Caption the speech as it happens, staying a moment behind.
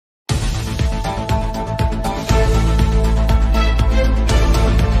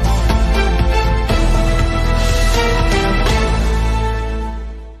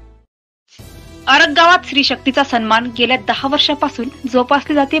अरक गावात स्त्री शक्तीचा सन्मान गेल्या 10 वर्षापासून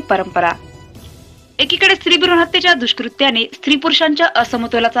जोपासली जाते परंपरा। एकीकडे स्त्री भ्रूण हत्येच्या दुष्कृत्याने स्त्री पुरुषांच्या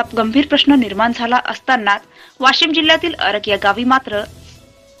असमतोलाचा गंभीर प्रश्न निर्माण झाला असताना वाशिम जिल्ह्यातील अरक या गावी मात्र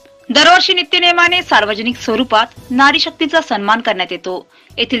दरवर्षी नित्यनेमाने सार्वजनिक स्वरूपात नारी शक्तीचा सन्मान करण्यात येतो।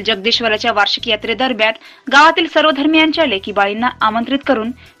 येथील जगदीश्वराच्या वार्षिक यात्रेदरम्यान गावातील सर्व धर्मियांच्या लेकीबाळींना आमंत्रित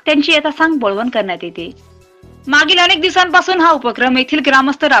करून त्यांची यथासांग बोळवण करण्यात येते। मागील अनेक दिवसांपासून हा उपक्रम येथील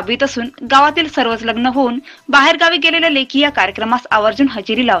ग्रामस्थ राबवित असून गावातील सर्वच लग्न होऊन बाहेरगावी गेलेल्या लेकी या कार्यक्रमास आवर्जून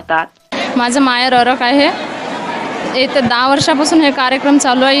हजेरी लावतात। माझं माहेर अरक आहे। येथे 10 वर्षापासून हे कार्यक्रम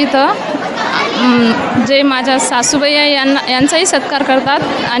चालू आहे। इथं जे माझ्या सासूबाई आहे यांचाही सत्कार करतात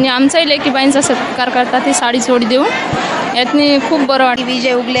आणि आमचाही लेकीबाईंचा सत्कार करतात। ही साडी चोळी देऊन यातनी खूप बरं वाटतं।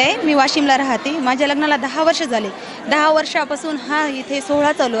 विजय उगले आहे, मी वाशिमला राहते। माझ्या लग्नाला 10 वर्ष झाले। 10 वर्षापासून हा इथे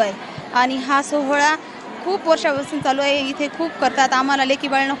सोहळा चालू आहे आणि हा सोहळा खूप वर्षापासून चालू आहे। इथे खूप करतात, आम्हाला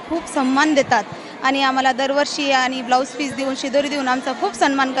लेकीबाळांना खूप सन्मान देतात आणि आम्हाला दरवर्षी आणि ब्लाऊज पीस देऊन शिदोरी देऊन आमचा खूप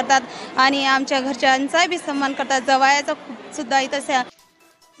सन्मान करतात आणि आमच्या घरच्यांचाही बी सन्मान करतात। जवायाचा सुद्धा इथं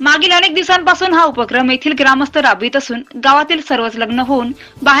मागील अनेक दिवसांपासून हा उपक्रम येथील ग्रामस्थ राबवित असून गावातील सर्वच लग्न होऊन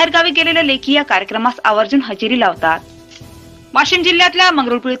बाहेरगावी गेलेल्या लेकी या कार्यक्रमास आवर्जून हजेरी लावतात। वाशिम जिल्ह्यातल्या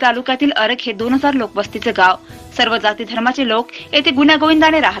मंगरुळपीर तालुक्यातील अरक हे 2000 लोकवस्तीचे गाव। सर्व जाती धर्माचे लोक येथे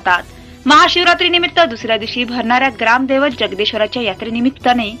गुण्यागोविंदाने राहतात। महाशिवरात्री निमित्त दुसऱ्या दिवशी भरणाऱ्या ग्रामदैवत जगदीश्वराच्या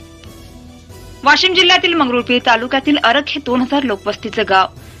यात्रेनिमित्ताने वाशिम जिल्ह्यातील मंगरुळपीर तालुक्यातील अरक हे 2000 लोकवस्तीचे गाव।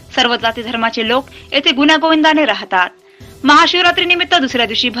 सर्व जाती धर्माचे लोक येथे गुण्यागोविंदाने राहतात। महाशिवरात्री निमित्त दुसऱ्या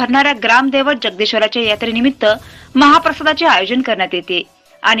दिवशी भरणाऱ्या ग्रामदैवत जगदीश्वराच्या यात्रेनिमित्त महाप्रसादाचे आयोजन करण्यात येते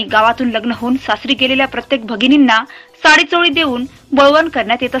आणि गावातून लग्न होऊन सासरी गेलेल्या प्रत्येक भगिनींना साडी चोळी देऊन बोळवण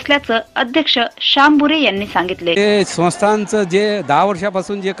करण्यात येत असल्याचं अध्यक्ष श्यामबुरे यांनी सांगितले। संस्थांचं जे 10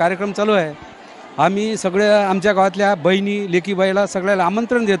 वर्षापासून जे कार्यक्रम चालू आहे, आम्ही सगळ्या आमच्या गावातल्या बहिणी लेकीबाईला सगळ्याला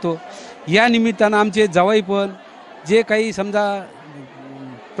आमंत्रण देतो। या निमित्तानं आमचे जावई पण जे काही समजा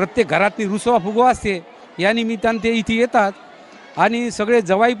प्रत्येक घरातली रुसवा फुगवा असते, या निमित्तानं ते इथे येतात आणि सगळे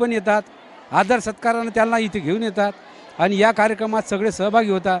जवाई पण येतात। आदर सत्कारानं त्यांना इथे घेऊन येतात आणि या कार्यक्रमात सगळे सहभागी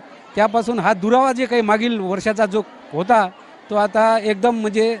होतात। त्यापासून हा दुरावा जे काही मागील वर्षाचा जो होता तो आता एकदम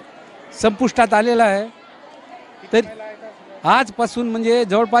म्हणजे संपुष्टात आलेला आहे। तर आजपासून म्हणजे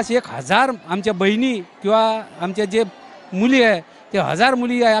जवळपास 1000 आमच्या बहिणी किंवा आमच्या जे मुली आहे ते 1000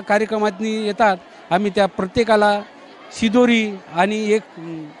 मुली या कार्यक्रमात येतात। आम्ही त्या प्रत्येकाला शिदोरी आणि एक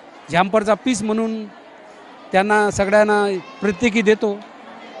झॅम्परचा पीस म्हणून त्यांना सगळ्यांना प्रत्येकी देतो।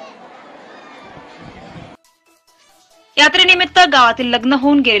 यात्रेनिमित्त गावातील लग्न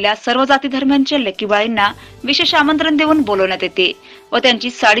होऊन गेलेल्या सर्व जाती धर्मांच्या लेकीबाळींना विशेष आमंत्रण देऊन बोलवण्यात येते व त्यांची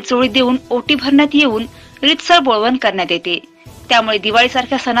साडी चोळी देऊन ओटी भरण्यात येऊन रीतसर बोळवण करण्यात येते। त्यामुळे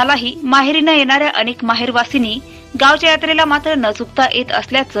दिवाळीसारख्या सणालाही माहेरी न येणाऱ्या अनेक माहेरवासींनी गावच्या यात्रेला मात्र न चुकता येत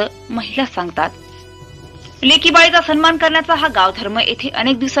असल्याचं महिला सांगतात। लेकीबाळीचा सन्मान करण्याचा हा गावधर्म येथे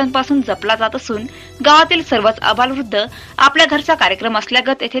अनेक दिवसांपासून जपला जात असून गावातील सर्वच आबालवृद्ध आपल्या घरचा कार्यक्रम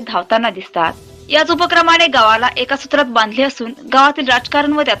असल्यागत येथे धावताना दिसतात। याच उपक्रमाने गावाला एका सूत्रात बांधले असून गावातील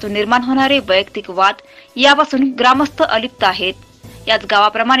राजकारण व त्यातून निर्माण होणारे वैयक्तिक वाद यापासून ग्रामस्थ अलिप्त आहेत। याच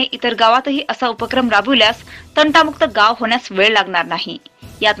गावाप्रमाणे इतर गावातही असा उपक्रम राबविल्यास तंटामुक्त गाव होण्यास वेळ लागणार नाही,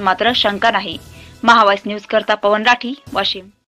 यात मात्र शंका नाही। महावाईस न्यूज करता पवन राठी, वाशिम।